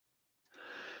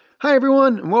Hi,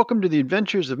 everyone, and welcome to the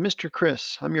Adventures of Mr.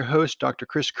 Chris. I'm your host, Dr.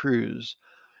 Chris Cruz.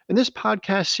 In this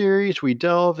podcast series, we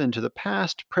delve into the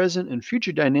past, present, and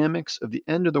future dynamics of the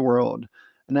end of the world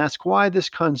and ask why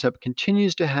this concept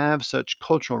continues to have such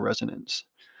cultural resonance.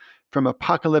 From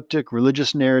apocalyptic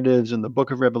religious narratives in the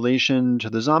Book of Revelation to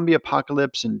the zombie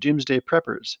apocalypse and doomsday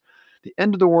preppers, the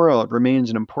end of the world remains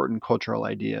an important cultural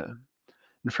idea.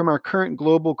 And from our current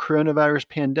global coronavirus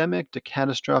pandemic to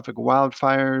catastrophic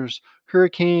wildfires,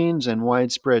 hurricanes, and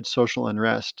widespread social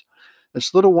unrest,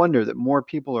 it's little wonder that more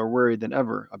people are worried than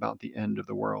ever about the end of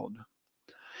the world.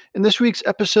 In this week's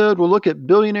episode, we'll look at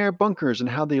billionaire bunkers and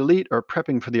how the elite are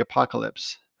prepping for the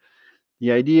apocalypse.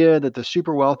 The idea that the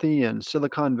super wealthy and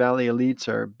Silicon Valley elites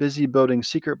are busy building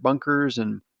secret bunkers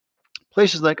in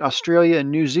places like Australia and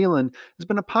New Zealand has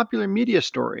been a popular media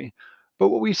story. But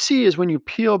what we see is when you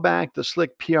peel back the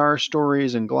slick PR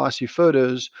stories and glossy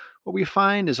photos, what we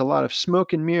find is a lot of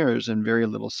smoke and mirrors and very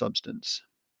little substance.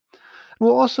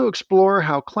 We'll also explore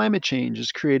how climate change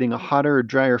is creating a hotter,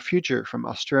 drier future from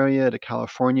Australia to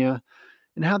California,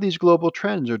 and how these global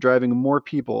trends are driving more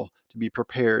people to be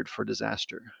prepared for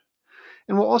disaster.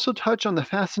 And we'll also touch on the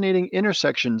fascinating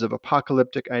intersections of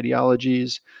apocalyptic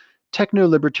ideologies, techno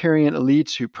libertarian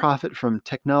elites who profit from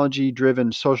technology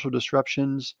driven social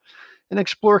disruptions, and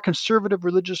explore conservative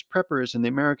religious preppers in the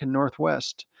American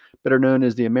Northwest, better known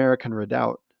as the American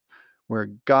Redoubt, where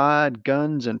God,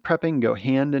 guns, and prepping go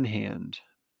hand in hand.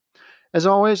 As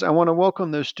always, I want to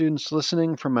welcome those students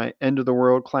listening from my End of the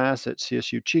World class at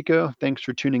CSU Chico. Thanks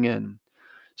for tuning in.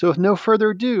 So, with no further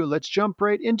ado, let's jump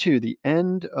right into the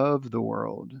end of the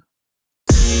world.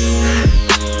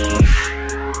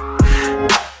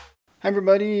 Hi,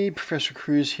 everybody. Professor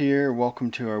Cruz here.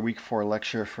 Welcome to our Week 4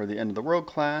 lecture for the End of the World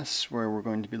class, where we're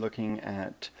going to be looking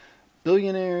at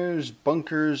billionaires,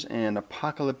 bunkers, and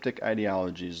apocalyptic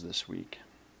ideologies this week.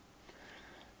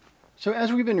 So,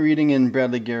 as we've been reading in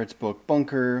Bradley Garrett's book,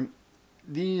 Bunker,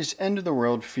 these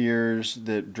end-of-the-world fears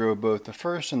that drove both the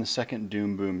first and the second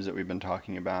doom booms that we've been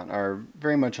talking about are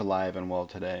very much alive and well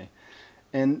today.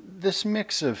 And this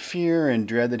mix of fear and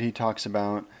dread that he talks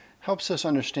about helps us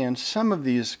understand some of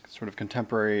these sort of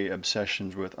contemporary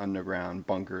obsessions with underground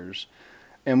bunkers.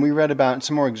 And we read about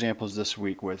some more examples this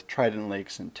week with Trident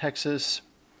Lakes in Texas,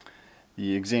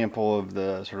 the example of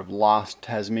the sort of lost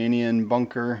Tasmanian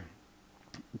bunker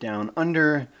down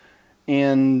under,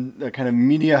 and the kind of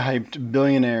media-hyped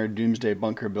billionaire doomsday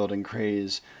bunker building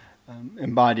craze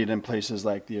embodied in places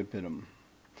like the Epitome.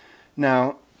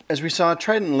 Now, as we saw,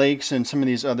 Trident Lakes and some of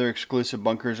these other exclusive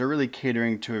bunkers are really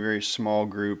catering to a very small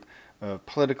group of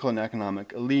political and economic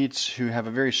elites who have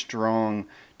a very strong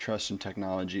trust in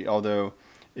technology, although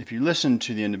if you listen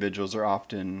to the individuals, they're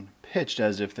often pitched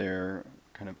as if they're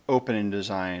kind of open in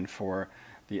design for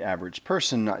the average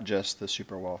person, not just the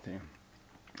super wealthy.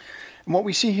 And what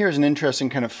we see here is an interesting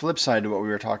kind of flip side to what we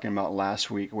were talking about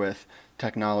last week with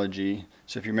technology.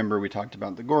 So if you remember, we talked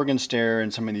about the Gorgon Stare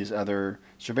and some of these other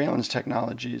surveillance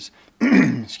technologies,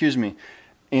 excuse me,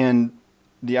 and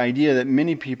the idea that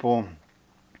many people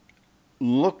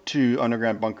look to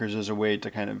underground bunkers as a way to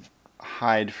kind of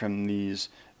hide from these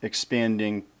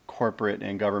expanding corporate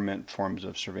and government forms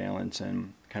of surveillance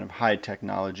and kind of high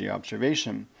technology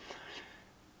observation.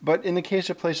 But in the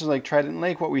case of places like Trident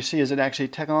Lake, what we see is that actually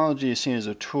technology is seen as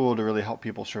a tool to really help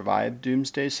people survive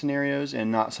doomsday scenarios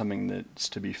and not something that's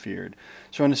to be feared.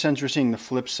 So in a sense, we're seeing the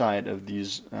flip side of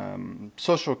these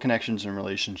social connections and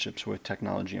relationships with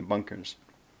technology and bunkers.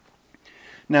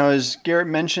 Now, as Garrett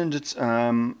mentioned, it's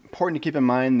important to keep in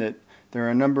mind that there are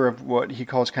a number of what he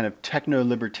calls kind of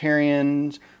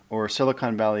techno-libertarians or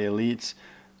Silicon Valley elites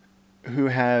who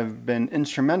have been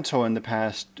instrumental in the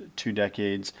past 2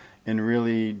 decades in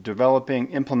really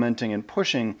developing, implementing, and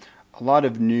pushing a lot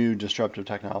of new disruptive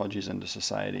technologies into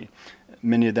society.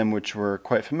 Many of them which we're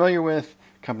quite familiar with,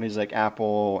 companies like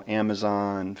Apple,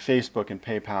 Amazon, Facebook, and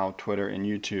PayPal, Twitter, and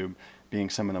YouTube being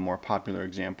some of the more popular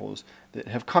examples that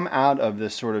have come out of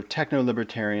this sort of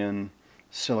techno-libertarian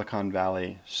Silicon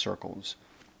Valley circles.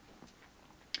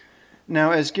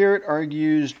 Now, as Garrett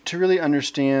argues, to really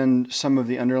understand some of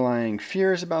the underlying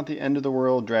fears about the end of the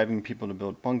world driving people to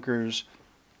build bunkers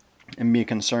and be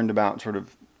concerned about sort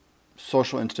of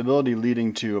social instability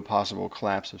leading to a possible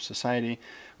collapse of society,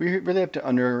 we really have to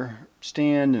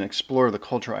understand and explore the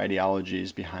cultural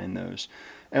ideologies behind those.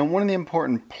 And one of the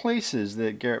important places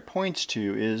that Garrett points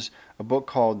to is a book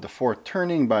called The Fourth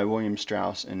Turning by William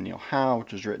Strauss and Neil Howe,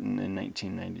 which was written in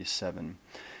 1997.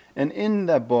 And in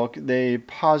that book, they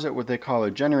posit what they call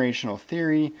a generational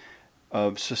theory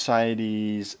of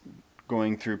societies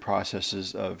going through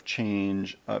processes of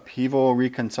change, upheaval,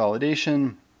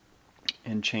 reconsolidation,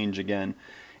 and change again.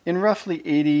 in roughly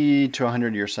 80 to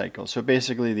 100 year cycles. So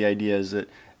basically the idea is that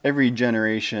every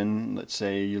generation, let's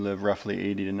say you live roughly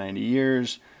 80 to 90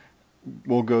 years,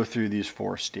 will go through these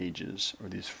 4 stages, or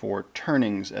these 4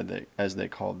 turnings as they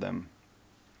called them.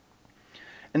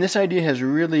 And this idea has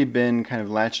really been kind of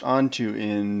latched onto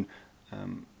in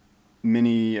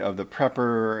many of the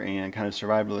prepper and kind of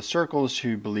survivalist circles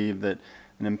who believe that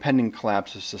an impending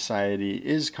collapse of society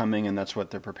is coming, and that's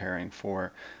what they're preparing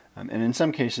for. And in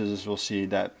some cases, we'll see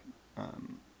that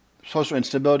social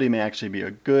instability may actually be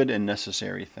a good and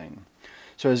necessary thing.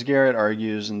 So as Garrett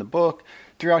argues in the book,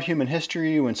 throughout human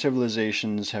history, when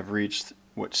civilizations have reached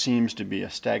what seems to be a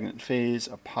stagnant phase,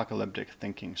 apocalyptic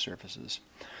thinking surfaces.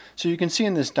 So you can see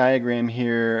in this diagram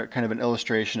here kind of an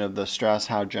illustration of the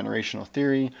Strauss-Howe generational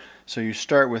theory. So you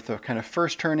start with the kind of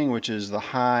first turning, which is the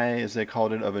high, as they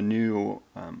called it, of a new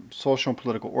social and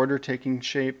political order taking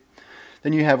shape.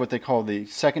 Then you have what they call the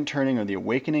second turning, or the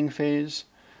awakening phase,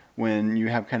 when you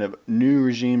have kind of new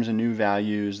regimes and new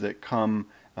values that come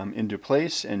into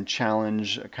place and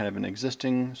challenge kind of an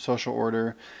existing social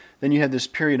order. Then you have this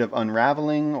period of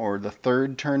unraveling, or the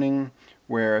third turning,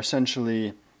 where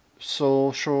essentially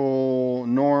social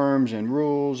norms and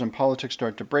rules and politics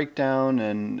start to break down,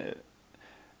 and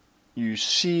you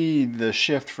see the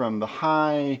shift from the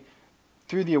high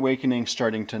through the awakening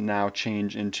starting to now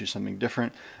change into something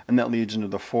different. And that leads into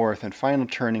the fourth and final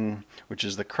turning, which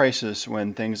is the crisis,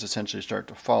 when things essentially start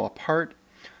to fall apart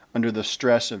under the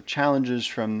stress of challenges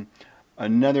from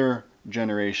another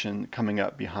generation coming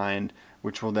up behind,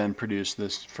 which will then produce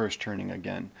this first turning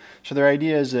again. So their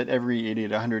idea is that every 80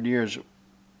 to 100 years,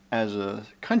 as a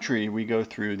country, we go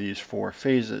through these 4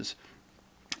 phases.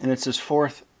 And it's this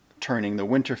fourth turning, the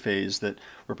winter phase, that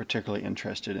we're particularly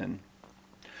interested in.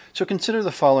 So consider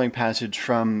the following passage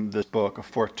from this book, A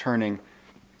Fourth Turning,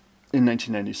 in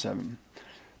 1997.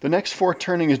 The next fourth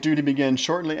turning is due to begin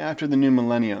shortly after the new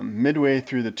millennium, midway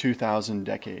through the 2000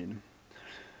 decade.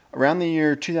 Around the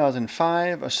year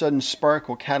 2005, a sudden spark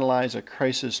will catalyze a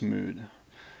crisis mood.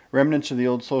 Remnants of the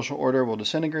old social order will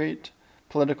disintegrate.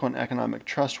 Political and economic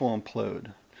trust will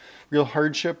implode. Real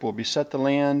hardship will beset the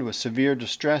land, with severe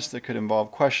distress that could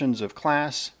involve questions of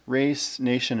class, race,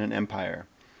 nation, and empire.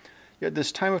 Yet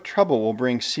this time of trouble will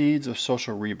bring seeds of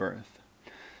social rebirth.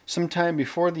 Sometime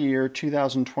before the year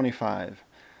 2025,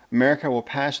 America will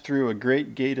pass through a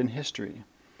great gate in history,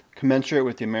 commensurate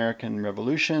with the American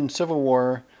Revolution, Civil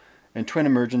War, and twin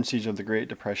emergencies of the Great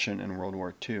Depression and World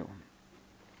War II.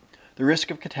 The risk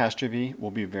of catastrophe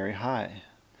will be very high.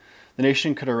 The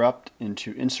nation could erupt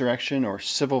into insurrection or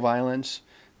civil violence,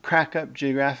 crack up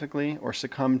geographically, or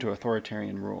succumb to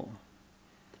authoritarian rule.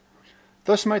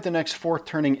 Thus might the next fourth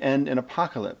turning end in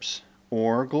apocalypse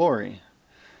or glory.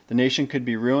 The nation could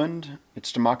be ruined,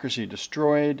 its democracy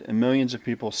destroyed, and millions of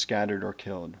people scattered or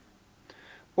killed.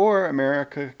 Or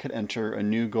America could enter a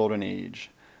new golden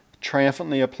age,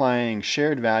 triumphantly applying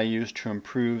shared values to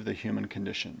improve the human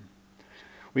condition.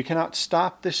 We cannot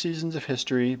stop the seasons of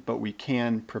history, but we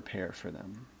can prepare for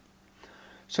them.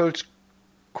 So it's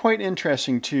quite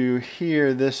interesting to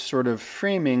hear this sort of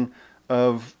framing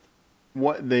of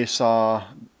what they saw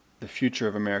the future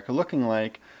of America looking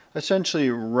like, essentially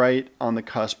right on the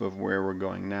cusp of where we're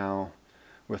going now,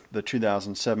 with the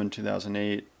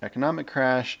 2007-2008 economic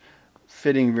crash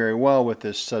fitting very well with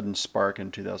this sudden spark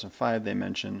in 2005 they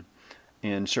mentioned,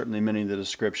 and certainly many of the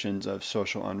descriptions of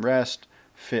social unrest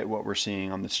fit what we're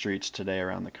seeing on the streets today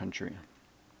around the country.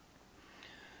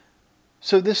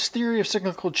 So this theory of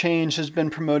cyclical change has been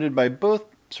promoted by both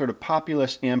sort of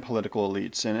populist and political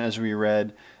elites. And as we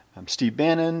read, Steve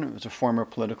Bannon was a former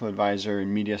political advisor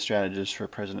and media strategist for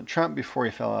President Trump before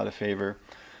he fell out of favor,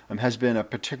 has been a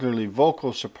particularly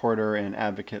vocal supporter and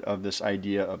advocate of this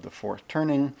idea of the fourth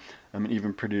turning, and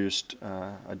even produced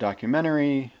a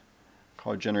documentary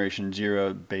called Generation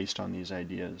Zero based on these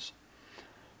ideas.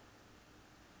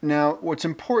 Now, what's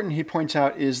important, he points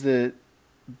out, is that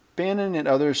Bannon and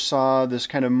others saw this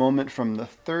kind of moment from the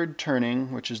third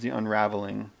turning, which is the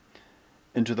unraveling,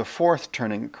 into the fourth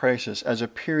turning, crisis, as a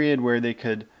period where they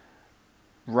could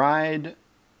ride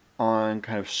on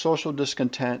kind of social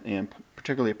discontent and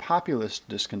particularly populist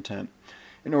discontent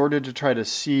in order to try to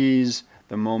seize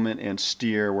the moment and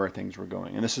steer where things were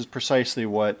going. And this is precisely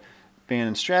what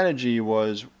Bannon's strategy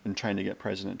was in trying to get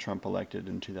President Trump elected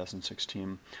in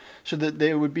 2016, so that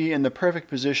they would be in the perfect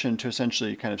position to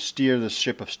essentially kind of steer the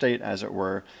ship of state, as it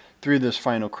were, through this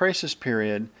final crisis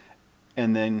period,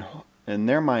 and then, in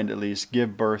their mind at least,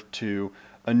 give birth to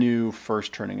a new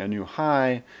first turning, a new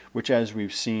high, which, as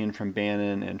we've seen from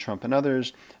Bannon and Trump and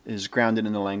others, is grounded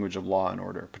in the language of law and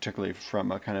order, particularly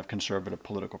from a kind of conservative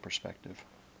political perspective.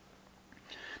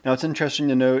 Now, it's interesting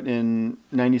to note in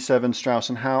 97, Strauss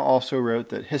and Howe also wrote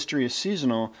that history is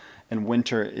seasonal and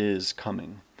winter is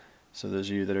coming. So those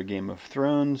of you that are Game of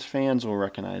Thrones fans will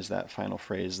recognize that final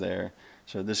phrase there.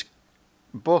 So this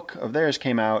book of theirs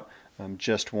came out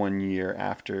just 1 year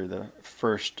after the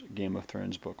first Game of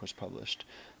Thrones book was published.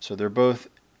 So they're both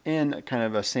in kind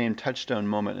of a same touchstone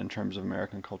moment in terms of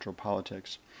American cultural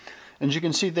politics. And as you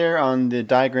can see there on the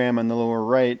diagram on the lower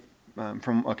right,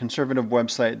 from a conservative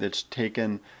website that's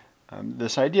taken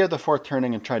this idea of the fourth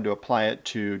turning and tried to apply it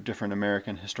to different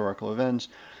American historical events,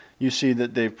 you see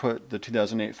that they've put the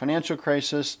 2008 financial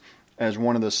crisis as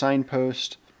one of the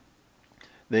signposts.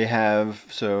 They have,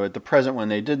 so at the present, when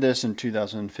they did this in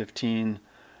 2015,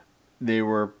 they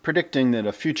were predicting that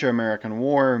a future American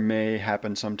war may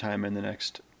happen sometime in the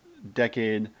next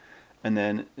decade. And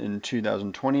then in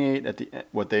 2028,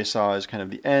 what they saw as kind of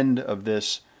the end of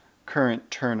this current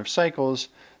turn of cycles,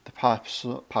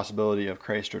 the possibility of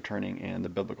Christ returning and the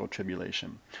biblical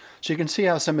tribulation. So you can see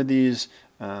how some of these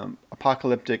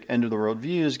apocalyptic end of the world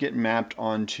views get mapped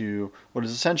onto what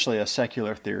is essentially a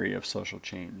secular theory of social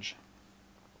change.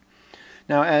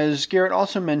 Now, as Garrett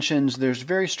also mentions, there's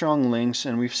very strong links,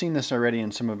 and we've seen this already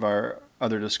in some of our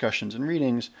other discussions and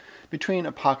readings, between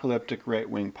apocalyptic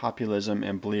right-wing populism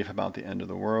and belief about the end of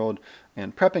the world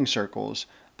and prepping circles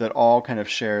that all kind of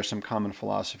share some common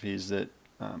philosophies that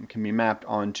can be mapped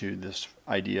onto this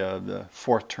idea of the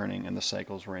fourth turning and the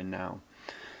cycles we're in now.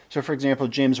 So, for example,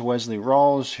 James Wesley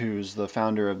Rawls, who's the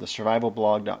founder of the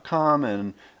survivalblog.com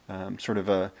and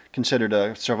considered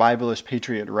a survivalist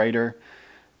patriot writer,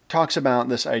 talks about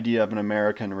this idea of an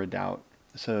American redoubt.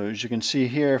 So as you can see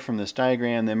here from this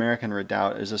diagram, the American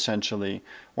redoubt is essentially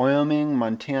Wyoming,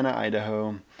 Montana,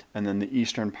 Idaho, and then the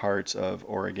eastern parts of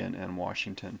Oregon and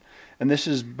Washington. And this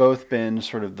has both been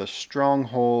sort of the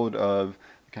stronghold of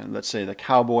kind of, let's say, the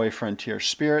cowboy frontier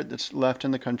spirit that's left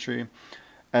in the country,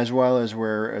 as well as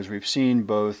where, as we've seen,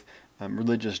 both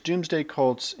religious doomsday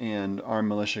cults and armed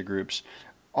militia groups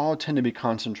all tend to be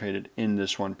concentrated in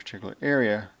this one particular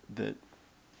area that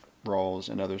Rawls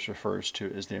and others refers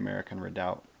to as the American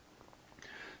redoubt.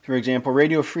 For example,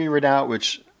 Radio Free Redoubt,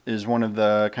 which is one of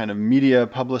the kind of media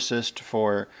publicists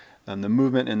for the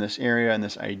movement in this area and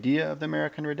this idea of the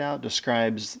American redoubt,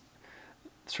 describes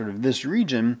sort of this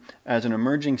region as an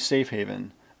emerging safe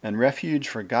haven and refuge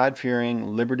for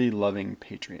God-fearing, liberty-loving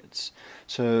patriots.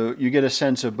 So you get a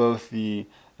sense of both the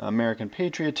American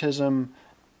patriotism,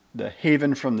 the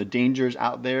haven from the dangers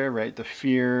out there, right? The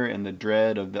fear and the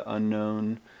dread of the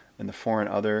unknown and the foreign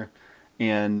other,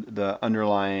 and the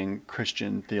underlying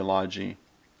Christian theology,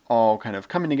 all kind of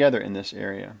coming together in this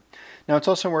area. Now, it's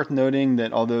also worth noting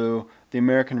that although the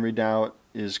American redoubt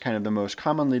is kind of the most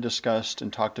commonly discussed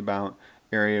and talked about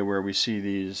area where we see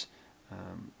these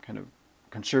kind of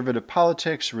conservative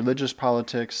politics, religious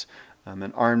politics,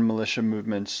 and armed militia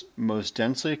movements most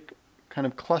densely kind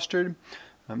of clustered,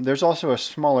 there's also a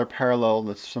smaller parallel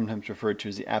that's sometimes referred to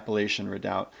as the Appalachian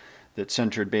redoubt, that's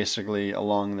centered basically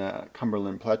along the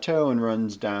Cumberland Plateau and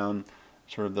runs down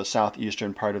sort of the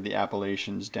southeastern part of the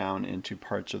Appalachians down into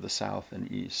parts of the south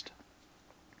and east.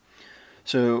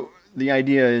 So the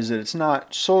idea is that it's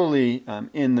not solely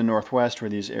in the Northwest where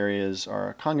these areas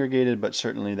are congregated, but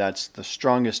certainly that's the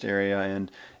strongest area,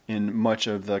 and in much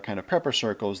of the kind of prepper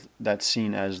circles, that's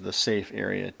seen as the safe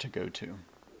area to go to.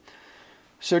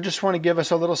 So just want to give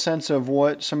us a little sense of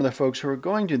what some of the folks who are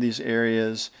going to these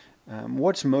areas,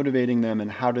 what's motivating them,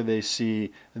 and how do they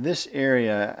see this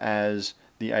area as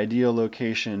the ideal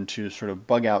location to sort of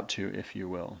bug out to, if you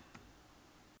will.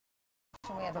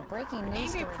 We have a breaking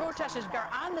news story. Protesters are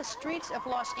on the streets of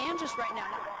Los Angeles right now.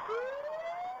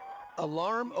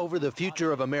 Alarm over the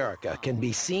future of America can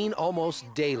be seen almost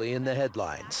daily in the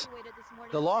headlines.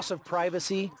 The loss of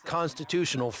privacy,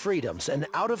 constitutional freedoms, and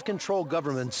out-of-control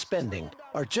government spending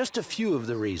are just a few of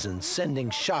the reasons sending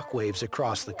shockwaves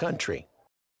across the country.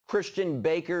 Christian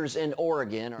bakers in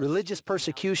Oregon. Religious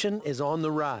persecution is on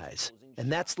the rise,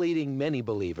 and that's leading many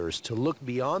believers to look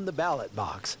beyond the ballot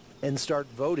box and start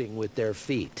voting with their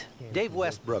feet. Dave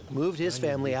Westbrook moved his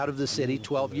family out of the city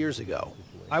 12 years ago.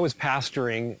 I was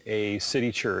pastoring a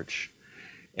city church,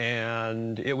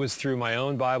 and it was through my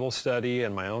own Bible study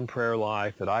and my own prayer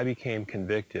life that I became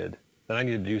convicted that I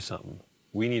needed to do something.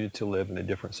 We needed to live in a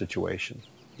different situation.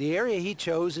 The area he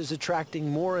chose is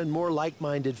attracting more and more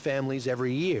like-minded families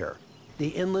every year, the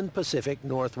Inland Pacific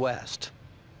Northwest.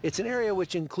 It's an area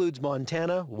which includes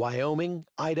Montana, Wyoming,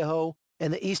 Idaho,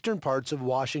 and the eastern parts of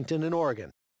Washington and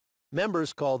Oregon.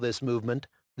 Members call this movement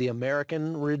the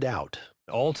American Redoubt.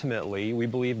 Ultimately, we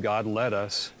believe God led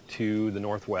us to the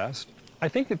Northwest. I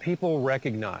think that people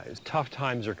recognize tough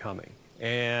times are coming,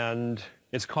 and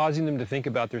It's causing them to think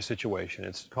about their situation.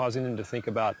 It's causing them to think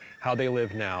about how they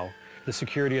live now, the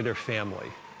security of their family,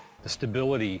 the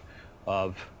stability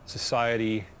of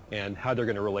society, and how they're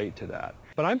going to relate to that.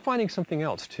 But I'm finding something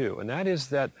else too, and that is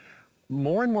that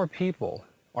more and more people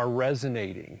are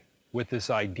resonating with this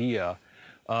idea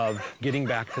of getting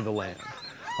back to the land,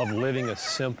 of living a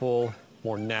simple,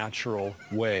 more natural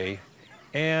way.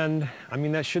 And I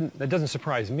mean, that doesn't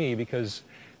surprise me, because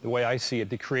the way I see it,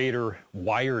 the Creator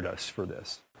wired us for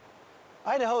this.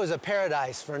 Idaho is a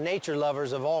paradise for nature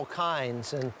lovers of all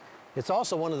kinds, and it's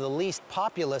also one of the least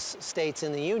populous states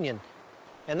in the Union.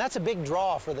 And that's a big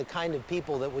draw for the kind of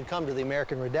people that would come to the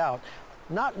American Redoubt.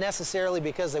 Not necessarily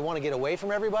because they want to get away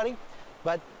from everybody,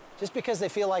 but just because they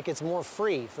feel like it's more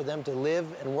free for them to live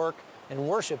and work and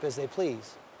worship as they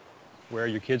please. Where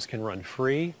your kids can run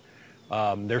free.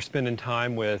 They're spending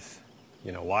time with,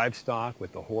 livestock,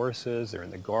 with the horses. They're in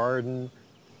the garden.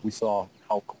 We saw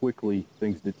how quickly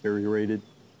things deteriorated.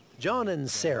 John and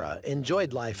Sarah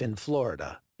enjoyed life in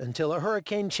Florida until a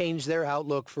hurricane changed their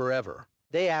outlook forever.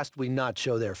 They asked we not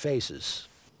show their faces.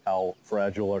 How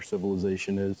fragile our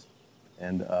civilization is.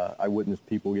 And I witnessed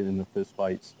people get into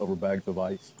fistfights over bags of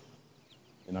ice.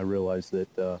 And I realized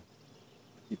that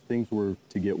if things were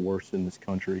to get worse in this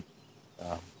country,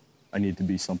 I need to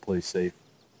be someplace safe,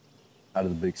 out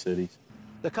of the big cities.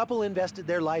 The couple invested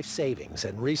their life savings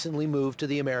and recently moved to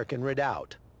the American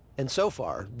Redoubt. And so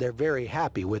far, they're very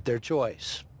happy with their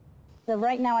choice. So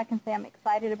right now I can say I'm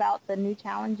excited about the new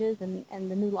challenges and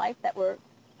the new life that we're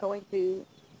going to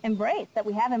embrace, that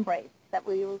we have embraced, that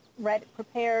we were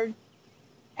prepared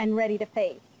and ready to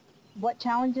face. What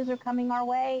challenges are coming our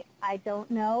way, I don't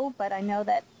know, but I know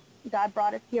that God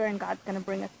brought us here and God's going to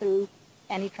bring us through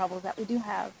any troubles that we do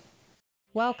have.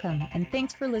 Welcome, and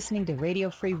thanks for listening to Radio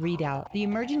Free Redoubt, the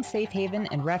emerging safe haven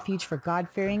and refuge for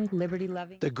God-fearing,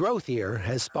 liberty-loving... The growth here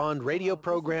has spawned radio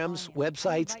programs,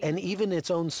 websites, and even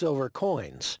its own silver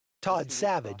coins. Todd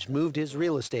Savage moved his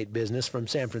real estate business from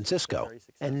San Francisco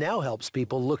and now helps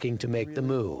people looking to make the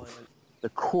move. The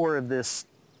core of this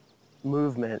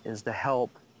movement is to help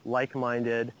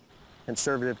like-minded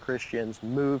conservative Christians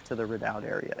move to the Redoubt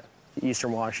area, to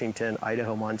eastern Washington,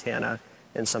 Idaho, Montana,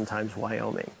 and sometimes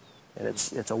Wyoming. And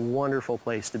it's a wonderful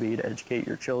place to be, to educate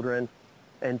your children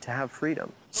and to have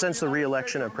freedom. Since the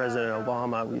re-election of President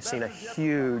Obama, we've seen a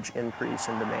huge increase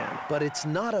in demand. But it's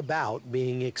not about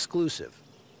being exclusive.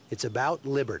 It's about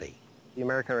liberty. The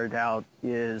American Redoubt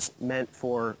is meant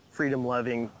for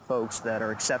freedom-loving folks that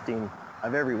are accepting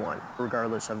of everyone,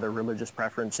 regardless of their religious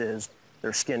preferences,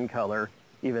 their skin color,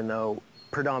 even though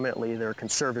predominantly they're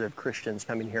conservative Christians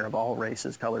coming here of all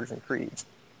races, colors, and creeds.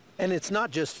 And it's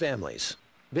not just families.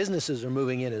 Businesses are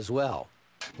moving in as well.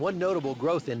 One notable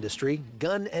growth industry,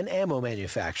 gun and ammo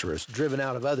manufacturers driven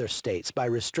out of other states by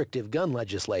restrictive gun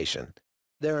legislation.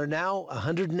 There are now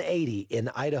 180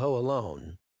 in Idaho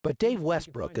alone. But Dave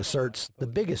Westbrook asserts the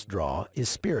biggest draw is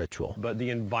spiritual. But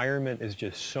the environment is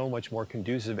just so much more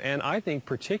conducive, and I think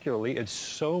particularly it's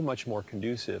so much more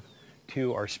conducive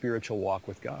to our spiritual walk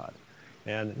with God.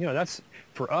 And that's,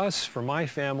 for us, for my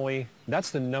family,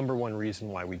 that's the number one reason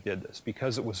why we did this,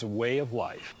 because it was a way of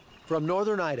life. From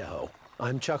Northern Idaho,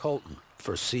 I'm Chuck Holton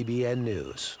for CBN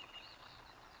News.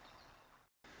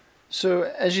 So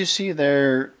as you see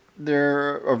there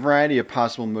are a variety of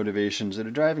possible motivations that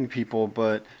are driving people,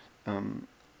 but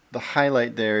the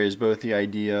highlight there is both the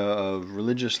idea of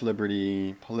religious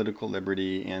liberty, political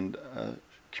liberty, and a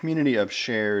community of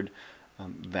shared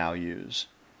values.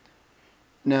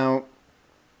 Now,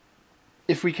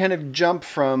 if we kind of jump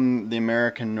from the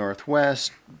American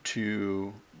Northwest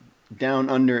to down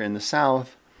under in the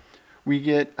South, we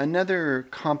get another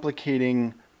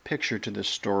complicating picture to this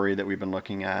story that we've been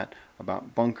looking at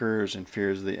about bunkers and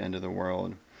fears of the end of the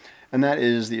world. And that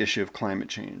is the issue of climate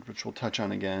change, which we'll touch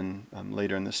on again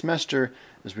later in the semester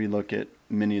as we look at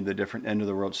many of the different end of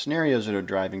the world scenarios that are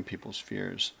driving people's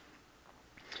fears.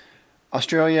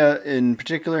 Australia in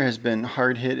particular has been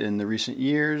hard hit in the recent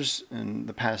years, in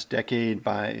the past decade,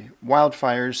 by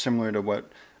wildfires similar to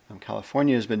what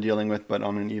California has been dealing with, but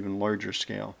on an even larger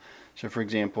scale. So for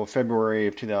example, February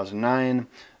of 2009,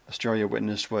 Australia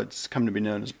witnessed what's come to be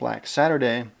known as Black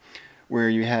Saturday, where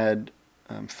you had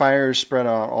fires spread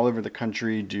out all over the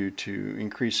country due to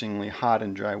increasingly hot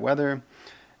and dry weather,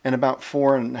 and about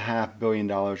 $4.5 billion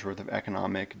worth of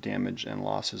economic damage and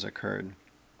losses occurred.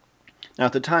 Now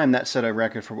at the time that set a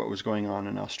record for what was going on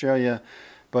in Australia,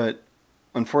 but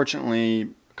unfortunately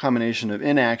a combination of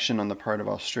inaction on the part of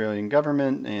Australian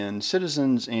government and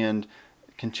citizens and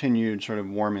continued sort of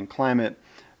warming climate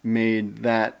made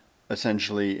that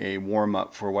essentially a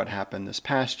warm-up for what happened this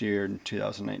past year in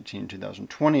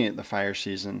 2019-2020 at the fire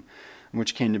season,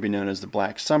 which came to be known as the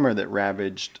Black Summer that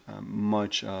ravaged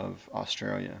much of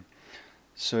Australia.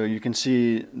 So you can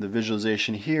see the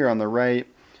visualization here on the right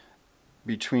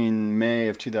between May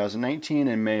of 2019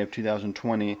 and May of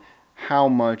 2020, how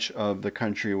much of the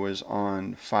country was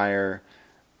on fire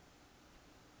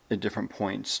at different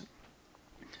points.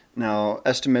 Now,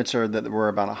 estimates are that there were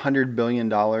about $100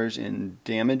 billion in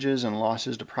damages and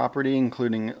losses to property,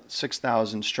 including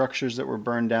 6,000 structures that were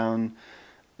burned down,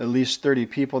 at least 30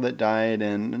 people that died,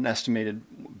 and an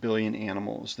estimated billion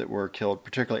animals that were killed,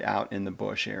 particularly out in the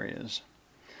bush areas.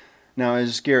 Now,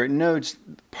 as Garrett notes,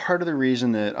 part of the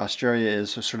reason that Australia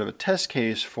is a sort of a test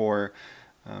case for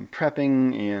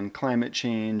prepping and climate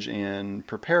change and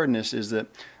preparedness is that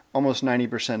almost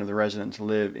 90% of the residents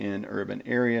live in urban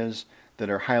areas that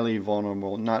are highly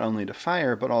vulnerable not only to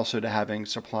fire but also to having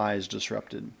supplies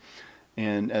disrupted.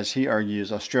 And as he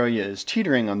argues, Australia is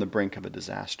teetering on the brink of a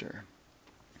disaster.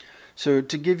 So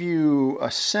to give you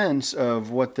a sense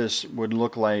of what this would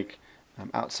look like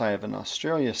outside of an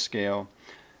Australia scale,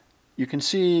 you can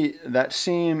see that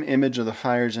same image of the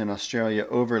fires in Australia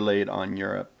overlaid on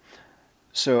Europe.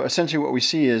 So essentially what we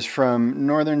see is from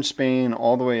northern Spain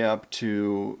all the way up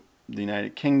to the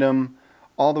United Kingdom,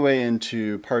 all the way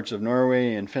into parts of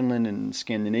Norway and Finland and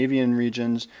Scandinavian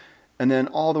regions, and then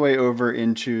all the way over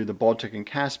into the Baltic and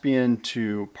Caspian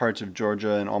to parts of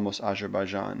Georgia and almost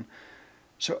Azerbaijan.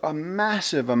 So a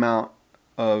massive amount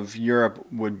of Europe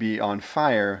would be on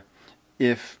fire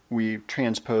if we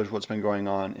transpose what's been going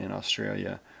on in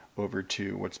Australia over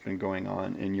to what's been going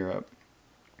on in Europe.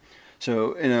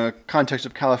 So in a context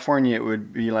of California, it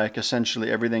would be like essentially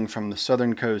everything from the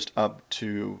southern coast up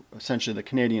to essentially the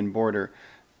Canadian border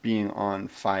being on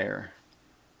fire.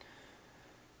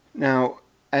 Now,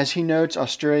 as he notes,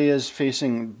 Australia is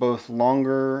facing both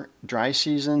longer dry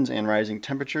seasons and rising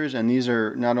temperatures, and these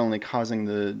are not only causing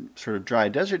the sort of dry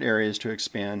desert areas to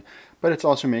expand, but it's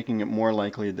also making it more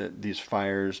likely that these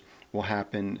fires will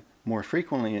happen more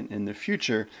frequently in the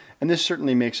future. And this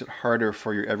certainly makes it harder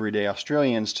for your everyday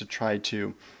Australians to try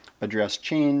to address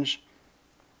change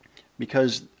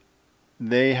because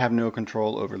they have no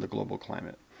control over the global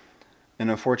climate. And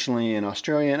unfortunately, in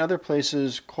Australia and other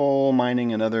places, coal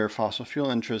mining and other fossil fuel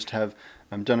interests have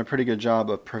done a pretty good job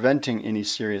of preventing any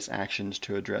serious actions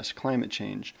to address climate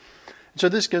change. So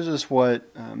this gives us what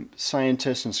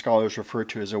scientists and scholars refer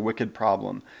to as a wicked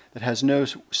problem that has no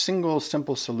single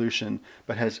simple solution,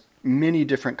 but has many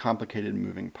different complicated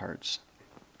moving parts.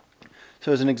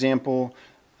 So as an example,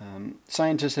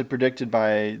 scientists had predicted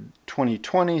by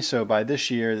 2020, so by this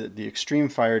year, that the extreme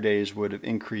fire days would have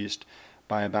increased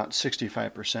by about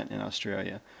 65% in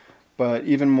Australia. But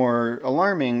even more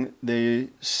alarming, the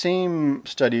same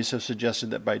studies have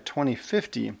suggested that by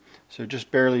 2050, so just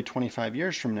barely 25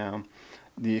 years from now,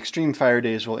 the extreme fire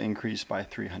days will increase by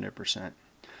 300%.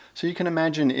 So you can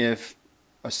imagine if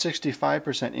a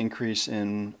 65% increase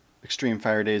in extreme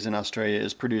fire days in Australia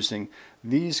is producing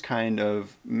these kind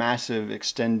of massive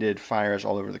extended fires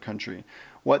all over the country,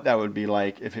 what that would be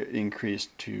like if it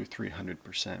increased to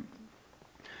 300%.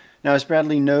 Now, as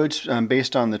Bradley notes,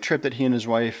 based on the trip that he and his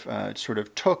wife sort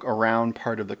of took around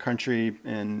part of the country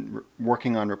and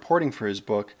working on reporting for his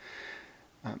book,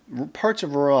 parts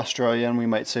of rural Australia, and we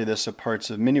might say this of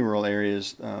parts of many rural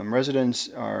areas, residents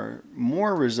are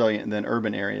more resilient than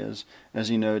urban areas. As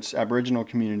he notes, Aboriginal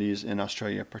communities in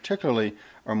Australia particularly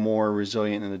are more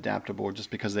resilient and adaptable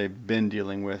just because they've been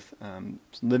dealing with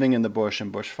living in the bush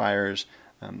and bushfires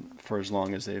for as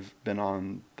long as they've been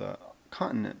on the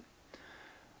continent.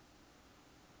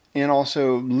 And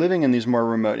also, living in these more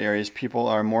remote areas, people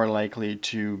are more likely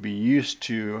to be used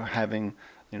to having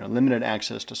limited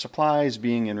access to supplies,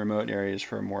 being in remote areas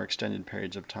for more extended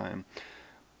periods of time.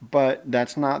 But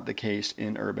that's not the case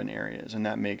in urban areas, and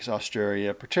that makes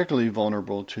Australia particularly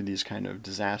vulnerable to these kind of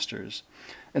disasters.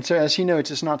 And so, as he notes,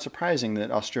 it's not surprising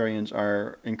that Australians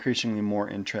are increasingly more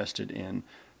interested in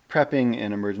prepping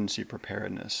and emergency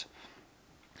preparedness.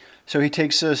 So he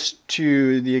takes us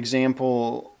to the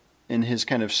example in his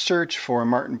kind of search for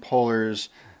Martin Pollar's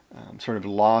sort of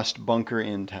lost bunker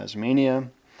in Tasmania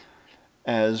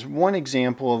as one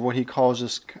example of what he calls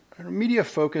this media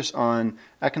focus on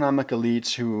economic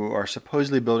elites who are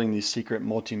supposedly building these secret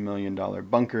multi-million-dollar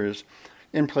bunkers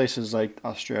in places like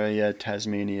Australia,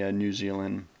 Tasmania, New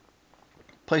Zealand,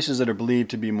 places that are believed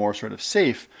to be more sort of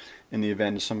safe in the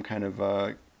event of some kind of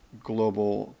a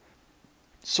global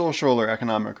social or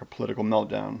economic or political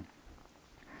meltdown.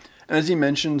 And as he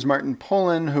mentions, Martin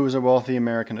Pollan, who was a wealthy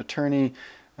American attorney,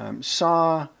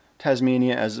 saw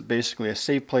Tasmania as basically a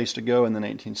safe place to go in the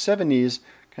 1970s,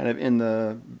 kind of in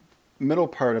the middle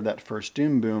part of that first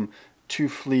doom boom, to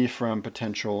flee from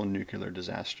potential nuclear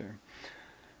disaster.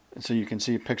 And so you can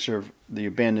see a picture of the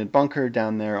abandoned bunker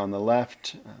down there on the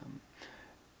left.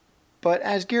 But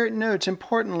as Garrett notes,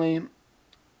 importantly,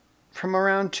 from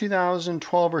around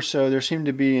 2012 or so, there seemed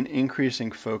to be an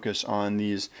increasing focus on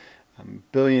these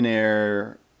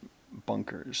billionaire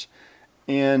bunkers.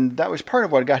 And that was part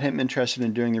of what got him interested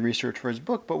in doing the research for his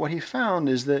book. But what he found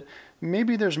is that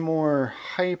maybe there's more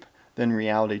hype than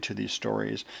reality to these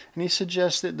stories. And he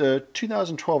suggests that the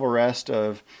 2012 arrest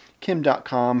of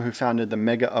Kim.com, who founded the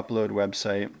Mega Upload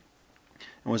website,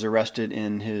 and was arrested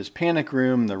in his panic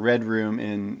room, the Red Room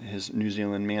in his New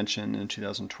Zealand mansion in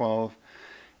 2012,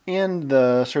 and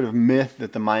the sort of myth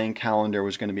that the Mayan calendar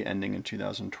was going to be ending in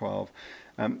 2012.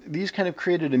 These kind of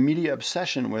created a media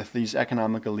obsession with these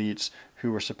economic elites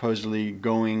who were supposedly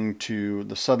going to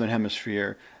the southern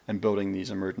hemisphere and building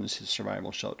these emergency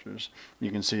survival shelters.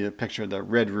 You can see a picture of the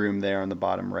Red Room there on the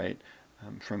bottom right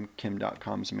from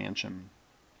Kim.com's mansion.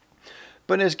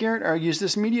 But as Garrett argues,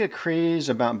 this media craze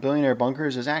about billionaire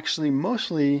bunkers is actually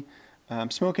mostly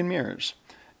smoke and mirrors.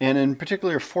 And in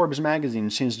particular, Forbes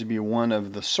magazine seems to be one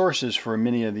of the sources for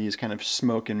many of these kind of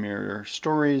smoke and mirror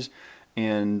stories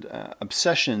and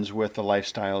obsessions with the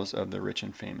lifestyles of the rich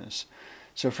and famous.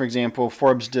 So for example,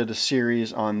 Forbes did a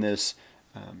series on this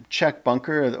Czech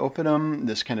bunker, the Opidum,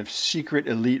 this kind of secret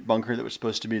elite bunker that was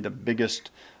supposed to be the biggest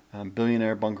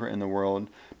billionaire bunker in the world.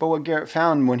 But what Garrett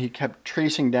found when he kept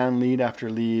tracing down lead after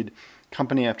lead,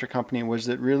 company after company, was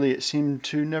that really it seemed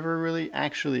to never really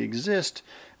actually exist.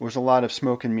 It was a lot of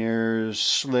smoke and mirrors,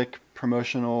 slick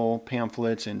promotional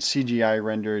pamphlets, and CGI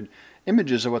rendered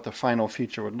images of what the final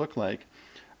feature would look like,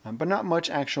 but not much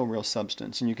actual real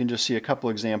substance. And you can just see a couple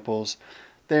examples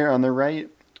there on the right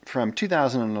from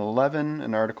 2011,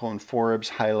 an article in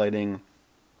Forbes highlighting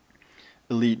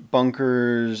elite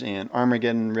bunkers and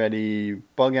Armageddon-ready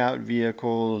bug-out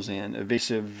vehicles and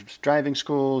evasive driving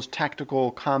schools,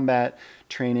 tactical combat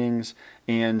trainings,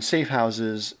 and safe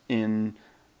houses in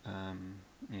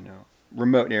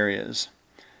remote areas.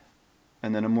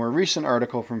 And then a more recent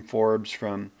article from Forbes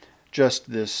from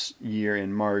just this year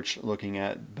in March, looking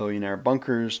at billionaire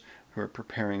bunkers who are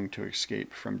preparing to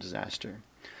escape from disaster.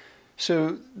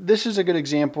 So this is a good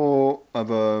example of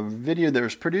a video that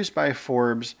was produced by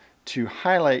Forbes to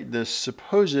highlight this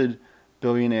supposed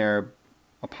billionaire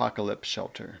apocalypse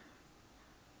shelter.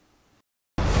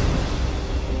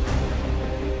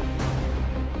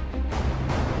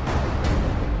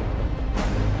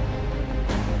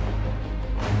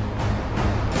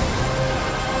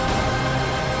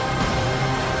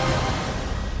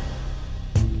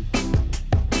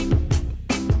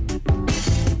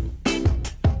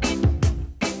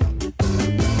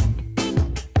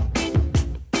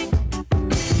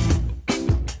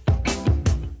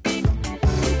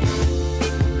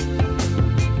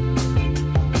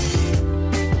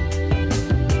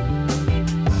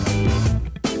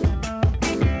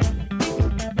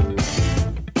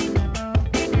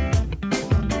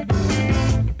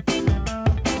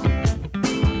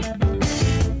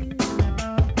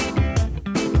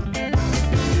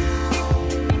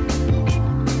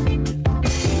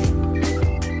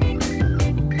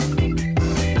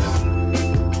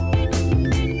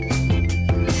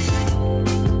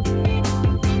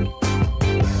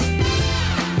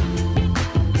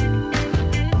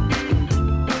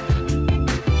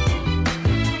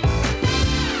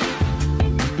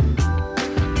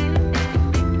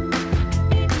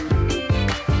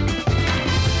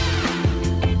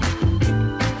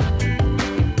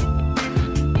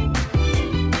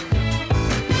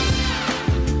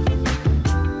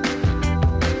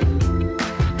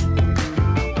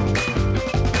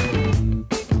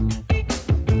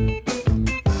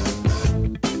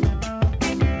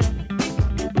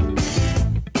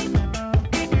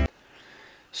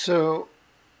 So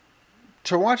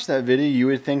to watch that video, you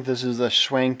would think this is a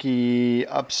schwanky,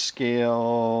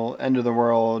 upscale,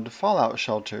 end-of-the-world fallout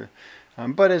shelter.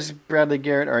 But as Bradley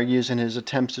Garrett argues in his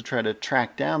attempts to try to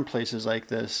track down places like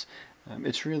this,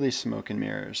 it's really smoke and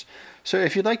mirrors. So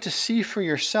if you'd like to see for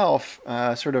yourself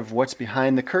sort of what's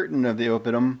behind the curtain of the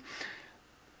Opidum,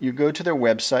 you go to their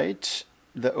website,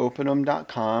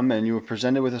 theopidum.com, and you are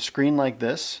presented with a screen like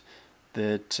this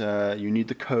that you need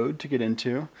the code to get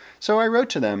into. So I wrote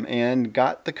to them and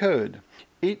got the code,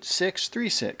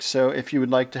 8636. So if you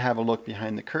would like to have a look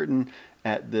behind the curtain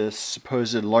at this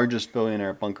supposed largest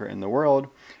billionaire bunker in the world,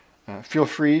 feel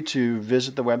free to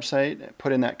visit the website,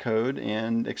 put in that code,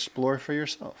 and explore for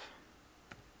yourself.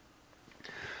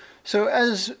 So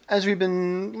as we've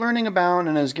been learning about,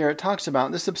 and as Garrett talks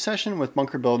about, this obsession with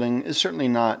bunker building is certainly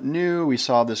not new. We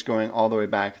saw this going all the way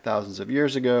back thousands of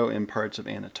years ago in parts of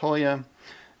Anatolia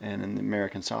and in the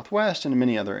American Southwest and in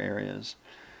many other areas.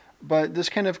 But this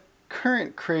kind of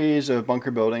current craze of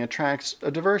bunker building attracts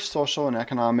a diverse social and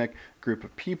economic group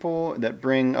of people that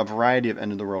bring a variety of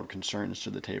end-of-the-world concerns to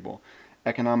the table.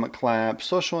 Economic collapse,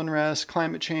 social unrest,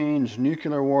 climate change,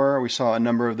 nuclear war. We saw a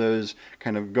number of those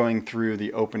kind of going through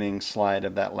the opening slide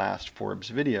of that last Forbes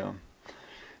video.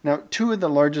 Now, two of the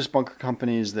largest bunker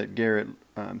companies that Garrett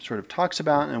sort of talks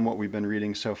about and what we've been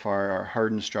reading so far are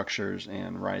Hardened Structures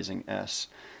and Rising S.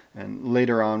 And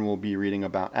later on we'll be reading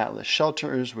about Atlas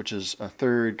Shelters, which is a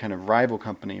third kind of rival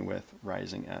company with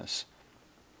Rising S.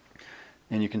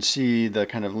 And you can see the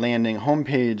kind of landing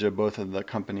homepage of both of the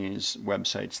companies'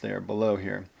 websites there below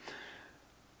here.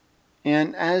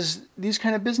 And as these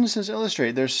kind of businesses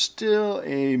illustrate, there's still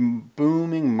a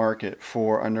booming market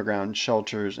for underground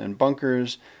shelters and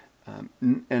bunkers,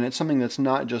 and it's something that's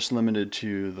not just limited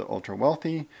to the ultra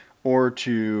wealthy or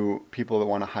to people that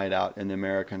want to hide out in the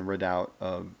American redoubt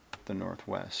of the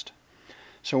Northwest.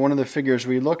 So one of the figures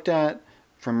we looked at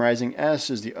from Rising S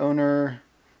is the owner,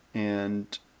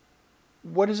 and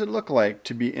what does it look like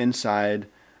to be inside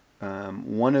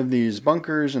one of these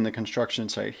bunkers in the construction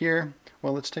site here?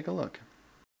 Well, let's take a look.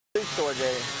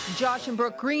 Josh and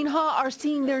Brooke Greenhaw are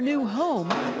seeing their new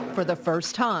home for the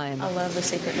first time. I love the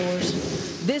secret doors.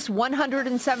 This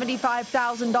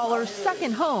 $175,000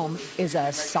 second home is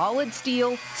a solid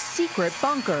steel secret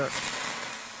bunker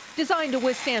designed to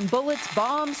withstand bullets,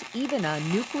 bombs, even a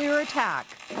nuclear attack.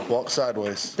 Walk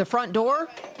sideways. The front door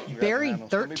buried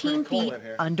 13 feet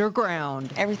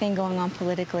underground. Everything going on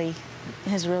politically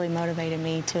has really motivated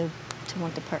me to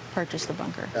want to purchase the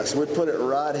bunker. So we'd put it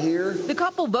right here. The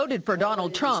couple voted for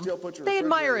Donald Trump. They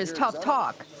admire his tough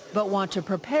talk, but want to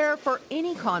prepare for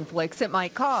any conflicts it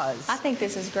might cause. I think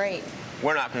this is great.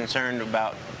 We're not concerned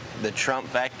about the Trump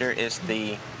factor. It's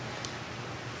the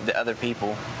other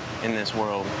people in this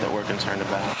world that we're concerned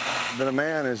about. The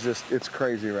demand is just, it's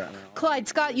crazy right now. Clyde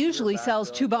Scott usually sells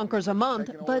 2 bunkers a month,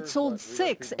 but sold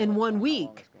 6 in 1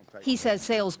 week. He says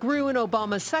sales grew in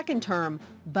Obama's second term,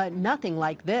 but nothing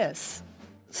like this.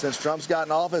 Since Trump's got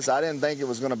in office, I didn't think it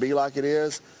was going to be like it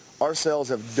is. Our sales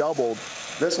have doubled.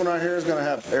 This one right here is going to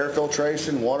have air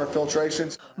filtration, water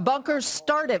filtrations. Bunkers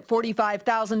start at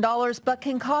 $45,000, but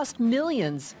can cost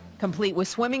millions, complete with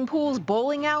swimming pools,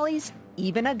 bowling alleys,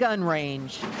 even a gun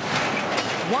range.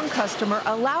 One customer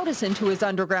allowed us into his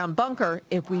underground bunker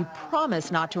if we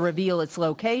promise not to reveal its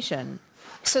location.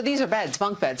 So these are beds,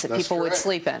 bunk beds that people would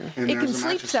sleep in. It can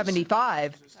sleep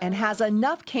 75 and has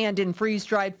enough canned and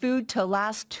freeze-dried food to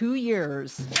last 2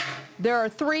 years. There are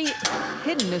 3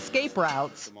 hidden escape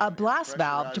routes, a blast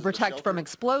valve to protect from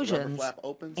explosions,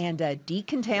 and a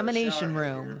decontamination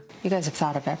room. You guys have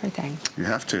thought of everything. You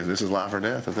have to. This is life or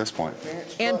death at this point.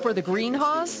 And for the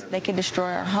Greenhaws, They could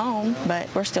destroy our home, but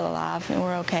we're still alive and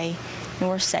we're okay and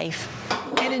we're safe.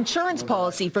 an insurance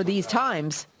policy for these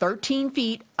times, 13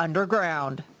 feet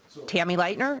underground. Tammy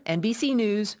Leitner, NBC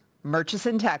News,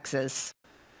 Murchison, Texas.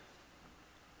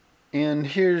 And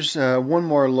here's one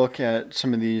more look at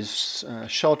some of these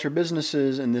shelter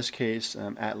businesses, in this case,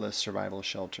 Atlas Survival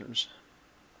Shelters.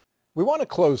 We want to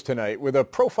close tonight with a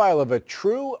profile of a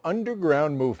true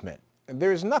underground movement.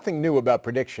 There's nothing new about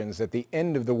predictions that the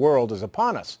end of the world is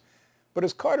upon us. But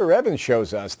as Carter Evans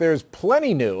shows us, there's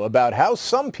plenty new about how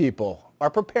some people are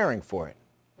preparing for it.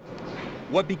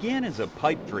 What began as a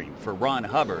pipe dream for Ron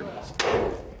Hubbard,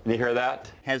 you hear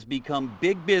that? Has become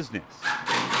big business.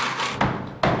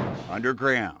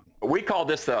 Underground. We call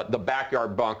this the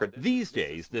backyard bunker. These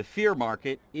days, the fear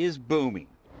market is booming.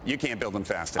 You can't build them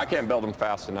fast enough. I can't build them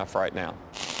fast enough right now.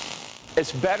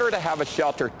 It's better to have a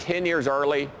shelter 10 years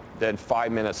early than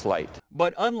 5 minutes late.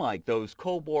 But unlike those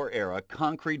Cold War era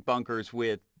concrete bunkers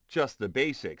with just the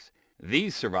basics,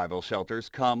 these survival shelters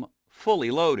come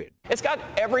fully loaded. It's got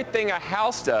everything a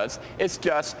house does. It's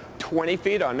just 20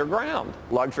 feet underground.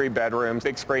 Luxury bedrooms,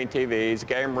 big screen TVs,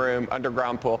 game room,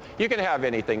 underground pool. You can have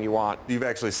anything you want. You've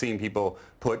actually seen people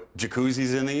put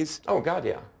jacuzzis in these? Oh, God,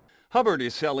 yeah. Hubbard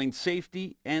is selling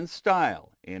safety and style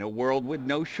in a world with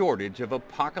no shortage of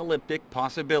apocalyptic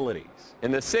possibilities.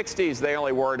 In the 60s, they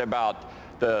only worried about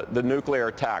the nuclear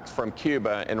attacks from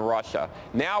Cuba and Russia.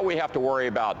 Now we have to worry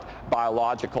about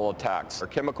biological attacks, or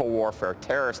chemical warfare,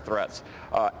 terrorist threats,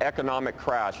 economic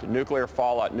crash, nuclear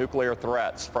fallout, nuclear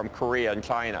threats from Korea and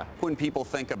China. When people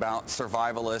think about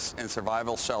survivalists and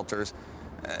survival shelters,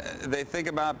 they think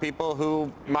about people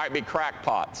who might be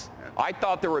crackpots. I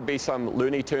thought there would be some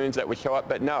Looney Tunes that would show up,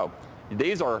 but no.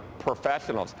 These are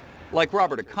professionals. Like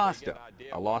Robert Acosta,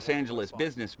 a Los Angeles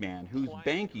businessman who's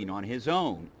banking on his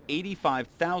own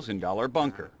 $85,000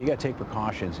 bunker. You got to take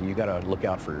precautions, and you got to look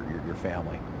out for your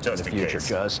family in the future,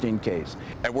 just in case.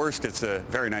 At worst, it's a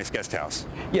very nice guest house.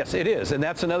 Yes, it is, and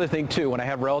that's another thing too. When I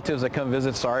have relatives that come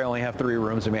visit, sorry, I only have 3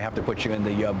 rooms. I may have to put you in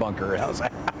the bunker house.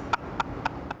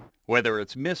 Whether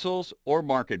it's missiles or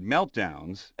market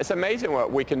meltdowns, It's amazing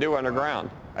what we can do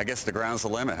underground. I guess the ground's the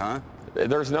limit, huh?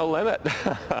 There's no limit.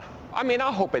 I mean,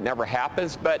 I hope it never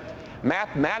happens, but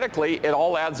mathematically, it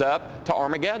all adds up to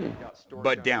Armageddon.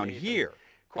 But down here,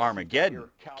 Armageddon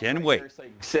can wait.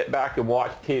 Sit back and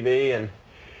watch TV and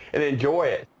enjoy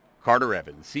it. Carter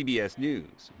Evans, CBS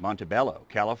News, Montebello,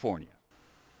 California.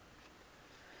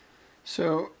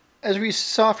 So, as we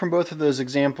saw from both of those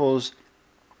examples,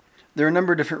 there are a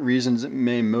number of different reasons that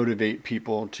may motivate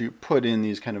people to put in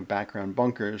these kind of background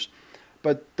bunkers.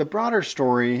 But the broader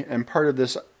story, and part of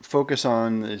this focus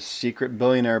on the secret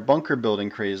billionaire bunker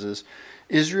building crazes,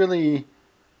 is really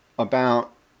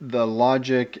about the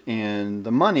logic and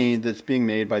the money that's being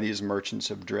made by these merchants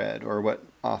of dread, or what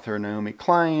author Naomi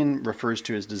Klein refers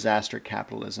to as disaster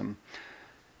capitalism.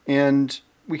 And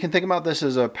we can think about this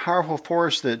as a powerful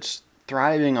force that's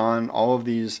thriving on all of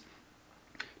these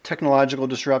technological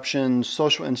disruptions,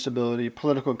 social instability,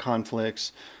 political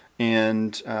conflicts,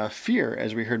 and fear,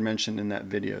 as we heard mentioned in that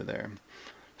video there.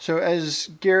 So as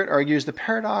Garrett argues, the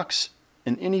paradox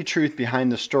and any truth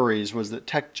behind the stories was that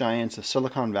tech giants of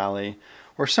Silicon Valley,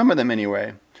 or some of them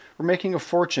anyway, were making a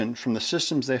fortune from the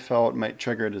systems they felt might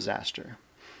trigger a disaster.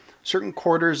 Certain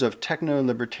quarters of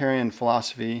techno-libertarian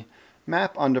philosophy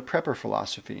map onto prepper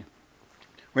philosophy,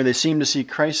 where they seem to see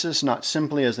crisis not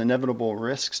simply as inevitable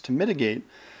risks to mitigate,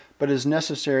 but as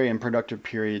necessary and productive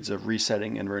periods of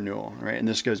resetting and renewal, right? And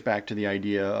this goes back to the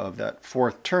idea of that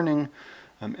fourth turning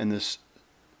and this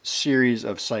series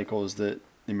of cycles that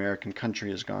the American country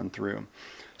has gone through.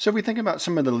 So if we think about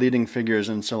some of the leading figures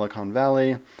in Silicon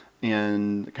Valley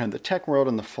and kind of the tech world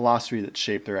and the philosophy that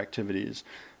shaped their activities,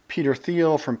 Peter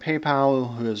Thiel from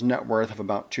PayPal, who has net worth of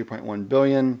about $2.1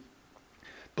 billion,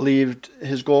 believed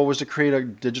his goal was to create a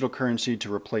digital currency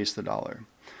to replace the dollar.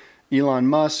 Elon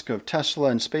Musk of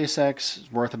Tesla and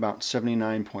SpaceX, worth about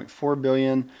 $79.4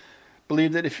 billion,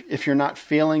 believed that if you're not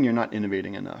failing, you're not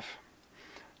innovating enough.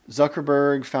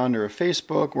 Zuckerberg, founder of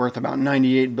Facebook, worth about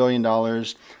 $98 billion,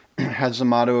 has the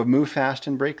motto of move fast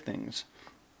and break things.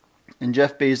 And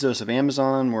Jeff Bezos of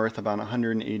Amazon, worth about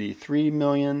 $183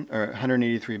 billion,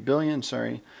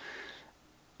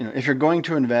 if you're going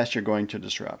to invest, you're going to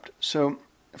disrupt. So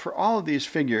for all of these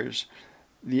figures,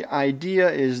 the idea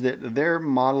is that their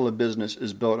model of business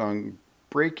is built on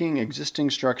breaking existing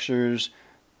structures,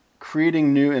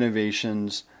 creating new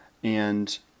innovations,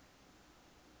 and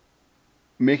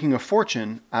making a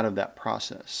fortune out of that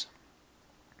process.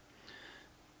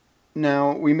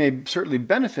 Now, we may certainly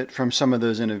benefit from some of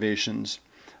those innovations,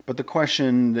 but the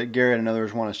question that Garrett and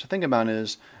others want us to think about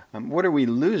is, what are we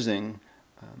losing,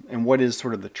 and what is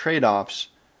sort of the trade-offs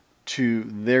to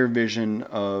their vision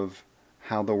of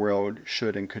how the world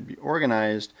should and could be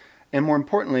organized, and more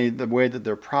importantly, the way that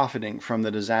they're profiting from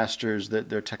the disasters that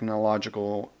their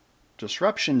technological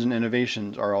disruptions and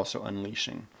innovations are also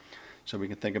unleashing. So we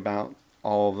can think about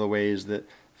all of the ways that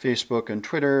Facebook and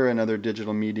Twitter and other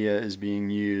digital media is being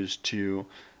used to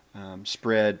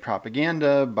spread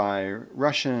propaganda by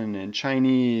Russian and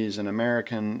Chinese and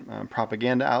American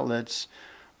propaganda outlets,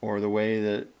 or the way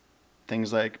that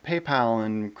things like PayPal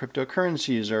and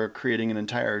cryptocurrencies are creating an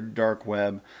entire dark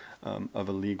web of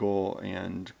illegal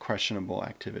and questionable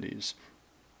activities.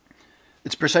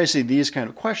 It's precisely these kind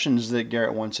of questions that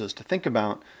Garrett wants us to think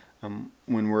about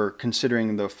when we're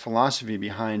considering the philosophy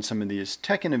behind some of these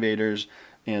tech innovators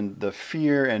and the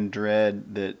fear and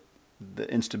dread that the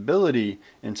instability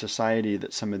in society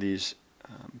that some of these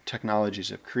technologies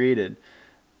have created.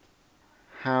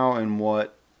 How and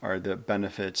what are the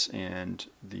benefits and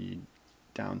the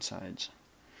downsides?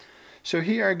 So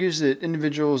he argues that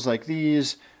individuals like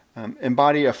these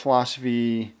embody a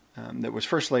philosophy that was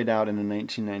first laid out in a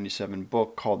 1997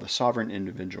 book called The Sovereign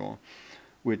Individual,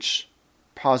 which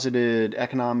posited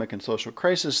economic and social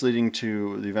crisis leading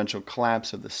to the eventual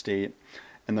collapse of the state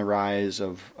and the rise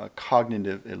of a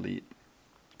cognitive elite.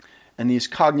 And these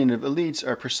cognitive elites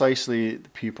are precisely the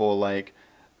people like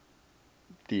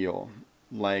Thiel,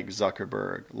 like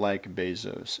Zuckerberg, like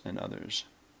Bezos, and others.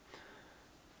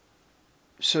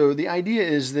 So the idea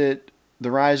is that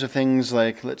the rise of things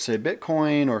like, let's say,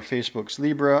 Bitcoin or Facebook's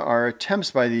Libra are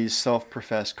attempts by these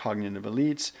self-professed cognitive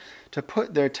elites to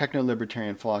put their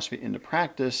techno-libertarian philosophy into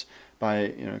practice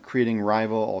by creating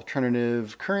rival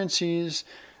alternative currencies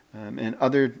and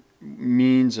other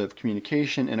means of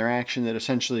communication, interaction that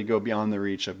essentially go beyond the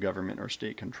reach of government or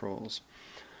state controls.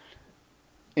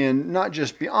 And not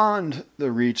just beyond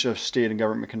the reach of state and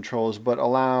government controls, but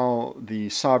allow the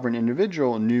sovereign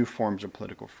individual new forms of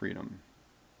political freedom.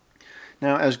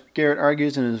 Now, as Garrett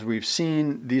argues, and as we've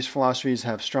seen, these philosophies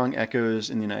have strong echoes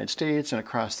in the United States and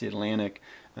across the Atlantic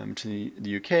to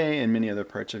the UK and many other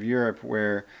parts of Europe,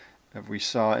 where, as we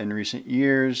saw in recent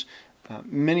years,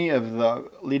 many of the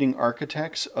leading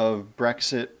architects of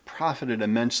Brexit profited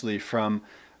immensely from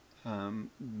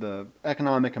the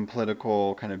economic and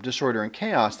political kind of disorder and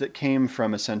chaos that came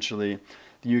from essentially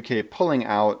the UK pulling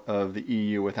out of the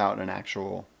EU without an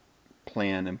actual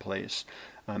plan in place.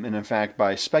 And in fact,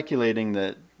 by speculating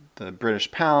that the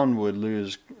British pound would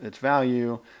lose its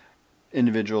value,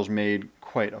 individuals made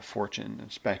quite a fortune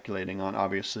speculating on,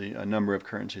 obviously, a number of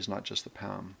currencies, not just the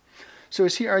pound. So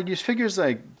as he argues, figures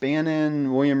like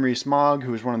Bannon, William Rees-Mogg,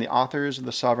 who was one of the authors of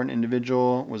The Sovereign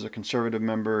Individual, was a Conservative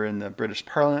member in the British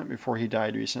Parliament before he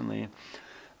died recently,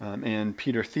 and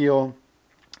Peter Thiel.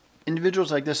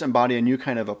 Individuals like this embody a new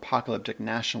kind of apocalyptic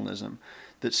nationalism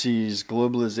that sees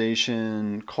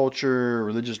globalization, culture,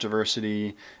 religious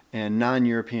diversity, and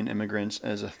non-European immigrants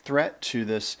as a threat to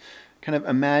this kind of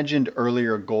imagined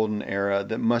earlier golden era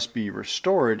that must be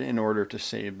restored in order to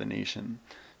save the nation.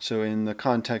 So in the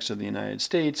context of the United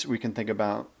States, we can think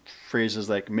about phrases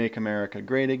like "Make America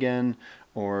Great Again,"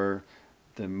 or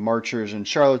the marchers in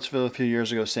Charlottesville a few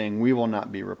years ago saying, "We will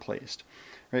not be replaced."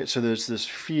 Right? So there's this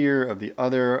fear of the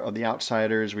other, of the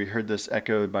outsiders. We heard this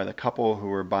echoed by the couple who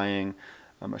were buying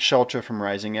a shelter from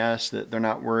Rising S, that they're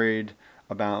not worried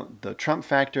about the Trump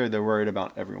factor, they're worried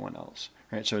about everyone else.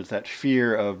 Right? So it's that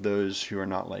fear of those who are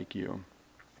not like you.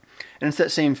 And it's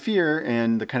that same fear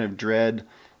and the kind of dread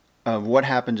of what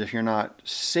happens if you're not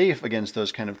safe against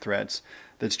those kind of threats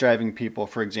that's driving people,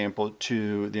 for example,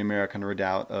 to the American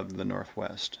Redoubt of the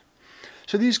Northwest.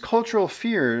 So these cultural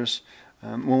fears,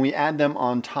 when we add them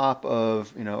on top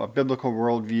of a biblical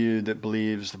worldview that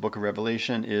believes the book of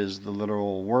Revelation is the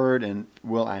literal word and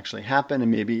will actually happen, and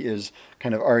maybe is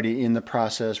kind of already in the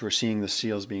process, we're seeing the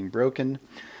seals being broken,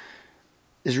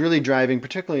 is really driving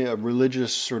particularly a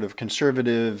religious sort of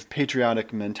conservative,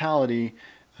 patriotic mentality,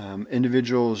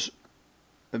 individuals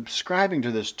ascribing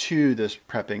to this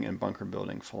prepping and bunker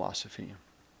building philosophy.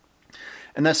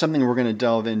 And that's something we're going to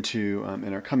delve into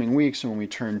in our coming weeks when we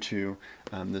turn to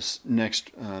this next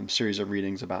series of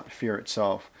readings about fear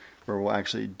itself, where we'll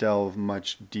actually delve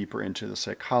much deeper into the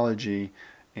psychology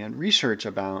and research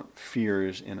about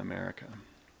fears in America.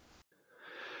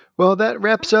 Well, that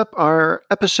wraps up our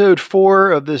episode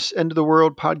 4 of this End of the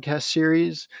World podcast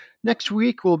series. Next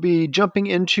week, we'll be jumping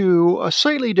into a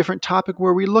slightly different topic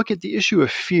where we look at the issue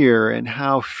of fear and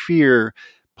how fear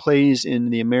plays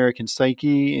in the American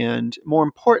psyche, and more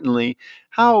importantly,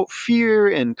 how fear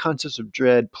and concepts of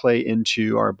dread play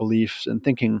into our beliefs and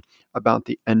thinking about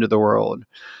the end of the world.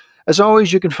 As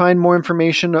always, you can find more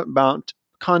information about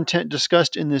content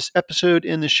discussed in this episode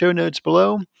in the show notes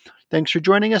below. Thanks for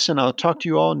joining us, and I'll talk to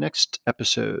you all next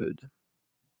episode.